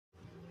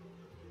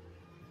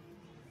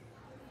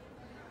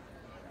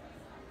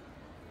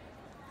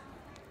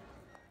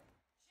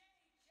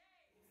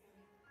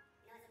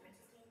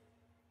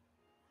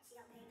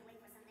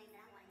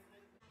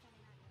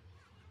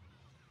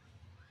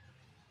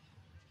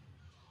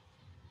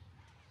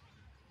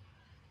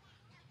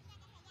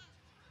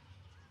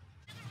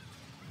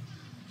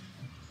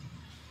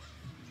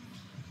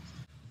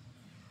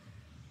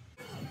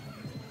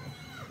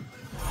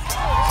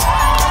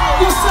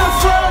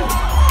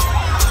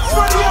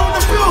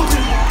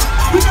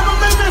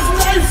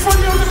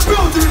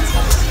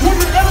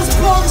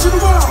to the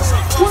world.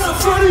 What up,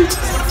 Freddie?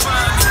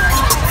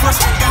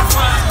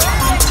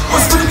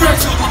 What's for the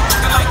next?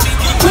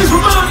 Please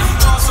remind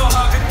me.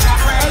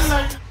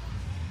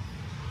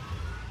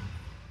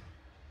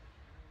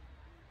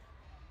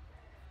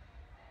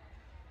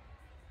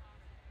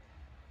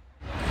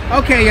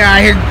 Okay,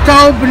 y'all, here's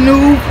dope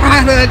new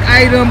product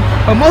item,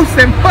 but most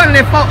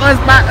importantly for us,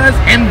 by us,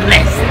 and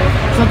blessed.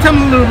 So tell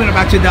me a little bit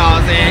about your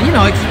dolls and, you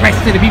know, express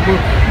to the people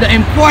the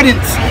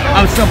importance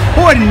of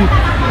supporting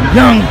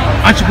young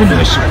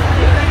entrepreneurship.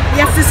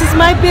 Yes, this is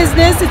my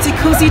business. It's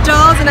Ikuzi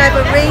Dolls, and I have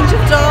a range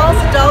of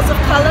dolls of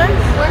color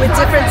with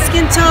different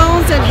skin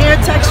tones and hair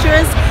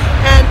textures.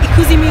 And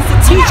Ikuzi means to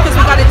teach, because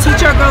we got to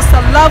teach our girls to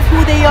love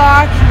who they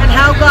are and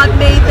how God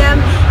made them.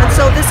 And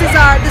so this is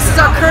our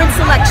current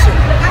selection.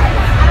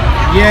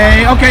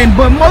 Yeah, okay,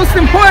 but most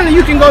importantly,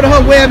 you can go to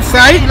her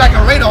website, like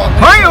a radar,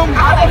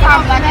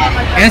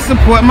 and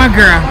support my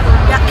girl.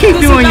 Yeah, keep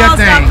doing your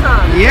thing.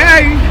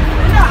 Yeah.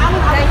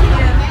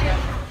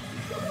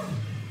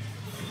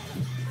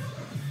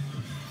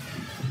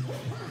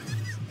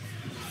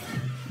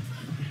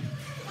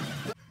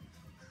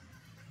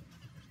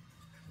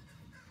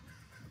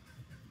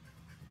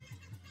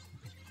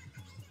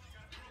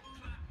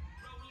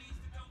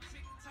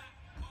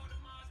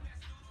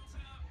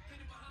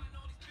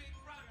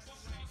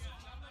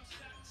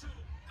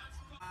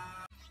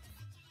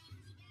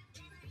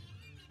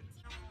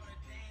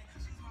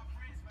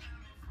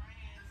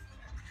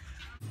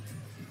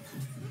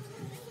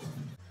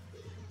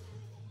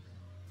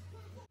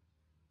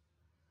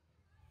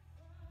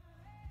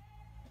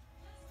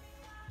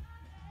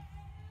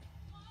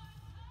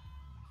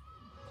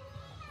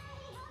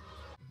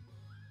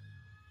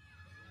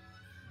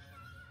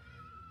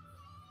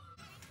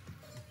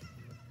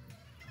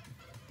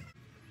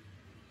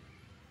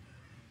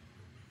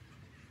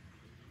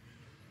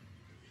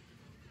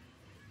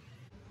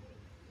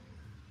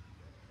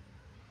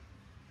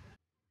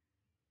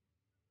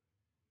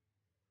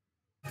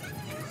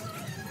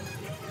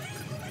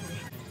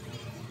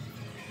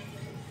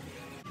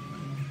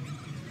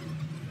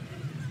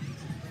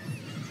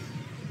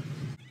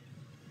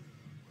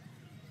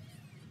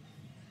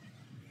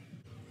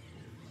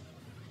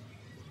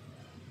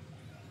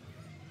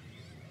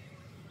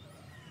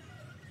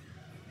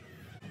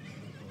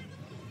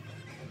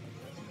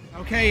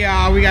 Okay,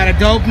 y'all, we got a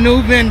dope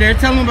new vendor.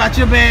 Tell them about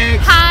your bags.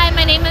 Hi,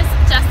 my name is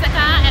Jessica.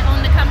 I own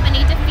the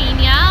company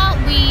Definia.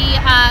 We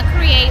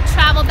create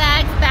travel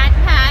bags,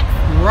 backpacks.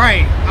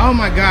 Right. Oh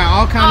my God,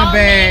 all kind of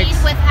bags.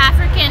 Made with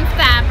African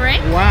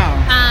fabric. Wow.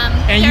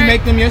 And you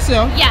make them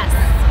yourself? Yes.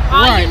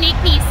 All unique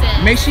pieces.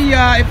 Make sure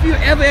y'all, if you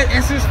ever at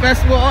Essence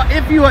Festival, or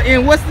if you are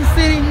in, what's the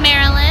city?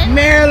 Maryland.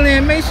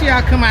 Maryland. Make sure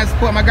y'all come out and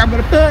support my girl.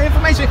 But put her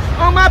information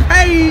on my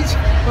page.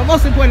 But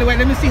most importantly, wait,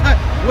 let me see her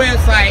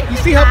website. You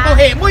see her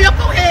forehead. Move your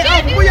forehead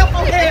over. Move your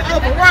forehead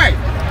over. Right.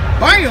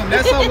 Bam.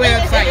 That's her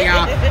website,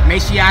 y'all.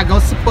 Make sure y'all go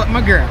support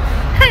my girl.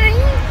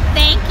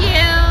 Thank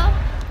you.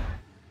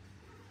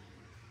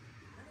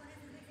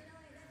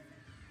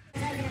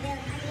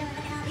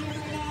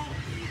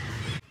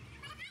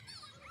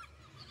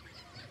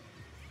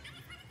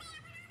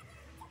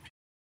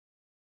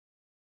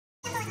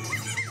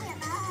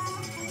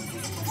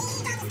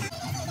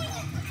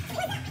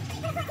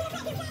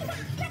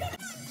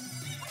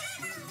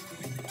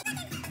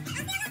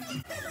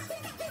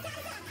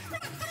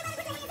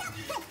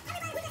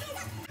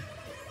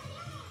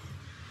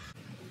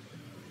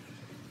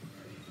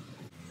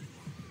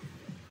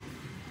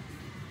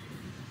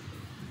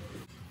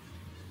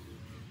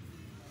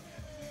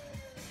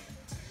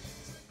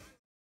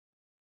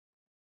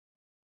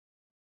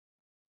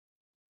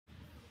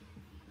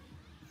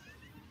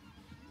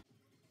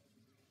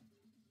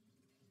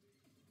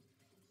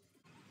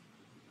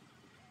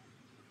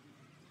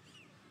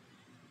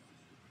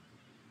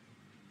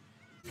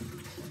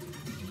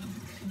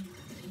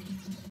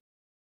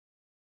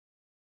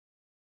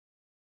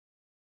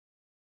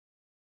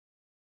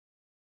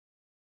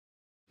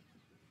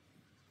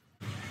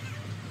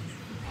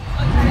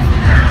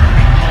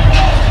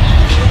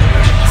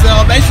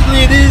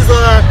 Basically, it is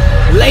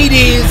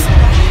ladies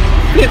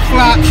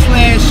flip-flop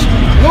slash,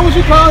 what would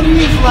you call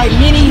these? Like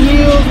mini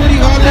heels? What do you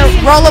call them?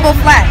 Rollable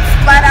flats.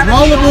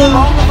 Rollable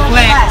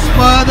flats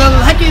for the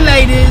lucky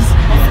ladies.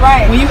 That's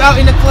right. When you out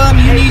in the club,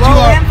 you need your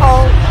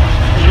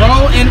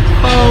roll and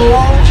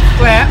fold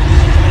flap.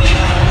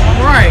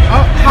 Right.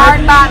 Oh,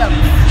 hard bottoms.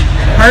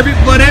 Perfect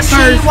for that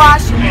person.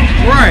 Washable.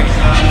 Right.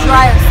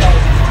 Dryer safe.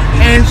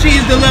 And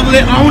she's the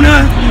lovely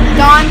owner,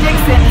 Dawn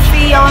Dixon,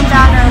 CEO and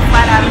founder of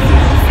Flat Out of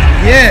Heels.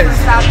 Yes.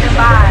 Stop your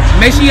buy.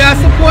 Make sure y'all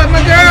support my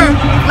girl.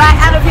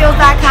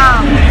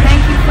 FlatOutofHeels.com.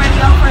 Thank you, Freddie,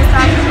 for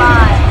stopping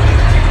by.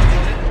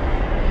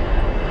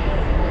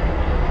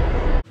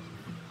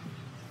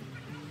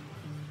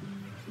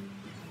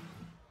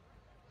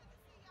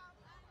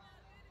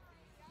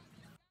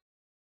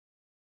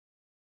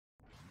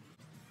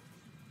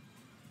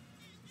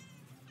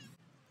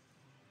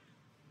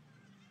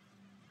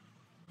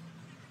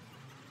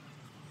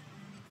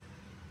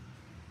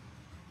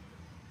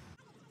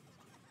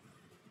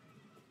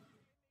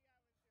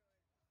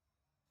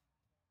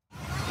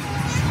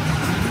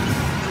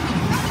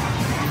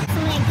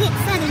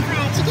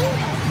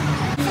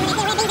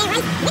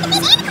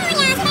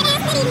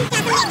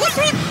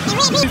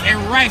 And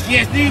rice,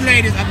 yes, these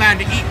ladies are about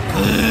to eat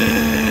good.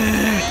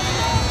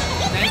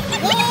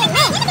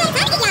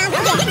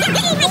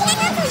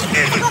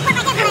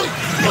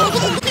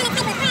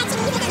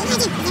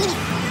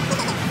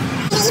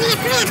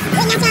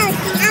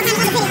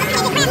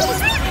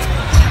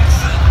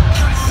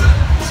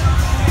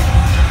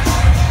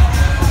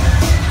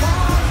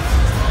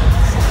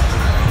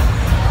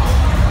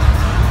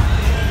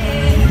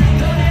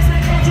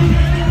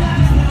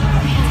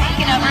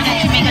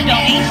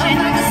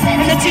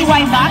 The 2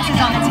 white boxes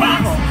on the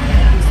table.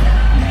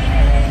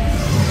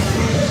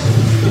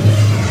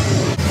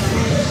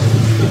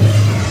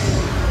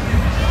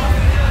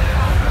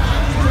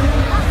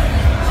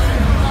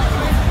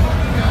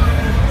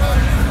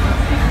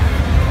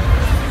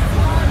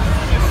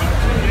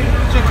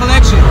 What's your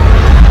collection?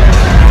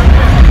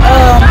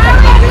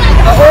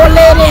 An old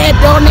lady had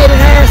donated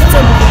hers to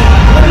me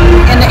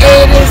in the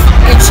 80s,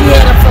 and she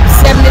had them from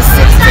 76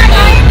 to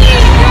 9.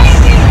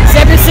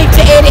 76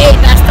 to 88,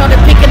 and I started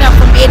picking up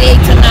from 88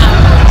 to now.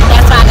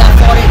 That's why I got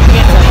 40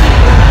 years of it.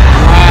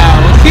 Wow,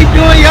 well, keep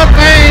doing your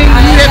thing.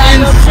 You have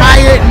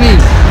inspired me.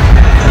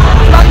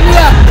 Fuck me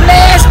up.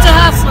 Blessed to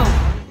hustle.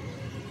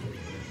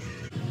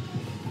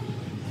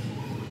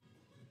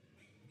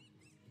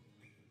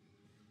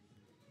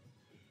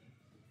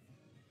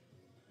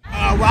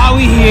 While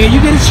we here,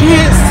 you get a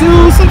chance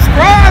to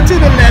subscribe to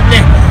the Lovely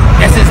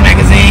Essence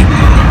magazine.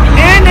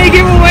 And they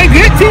give away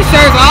good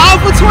t-shirts, all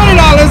for $20,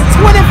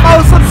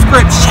 24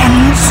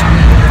 subscriptions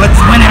for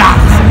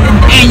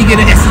 $20.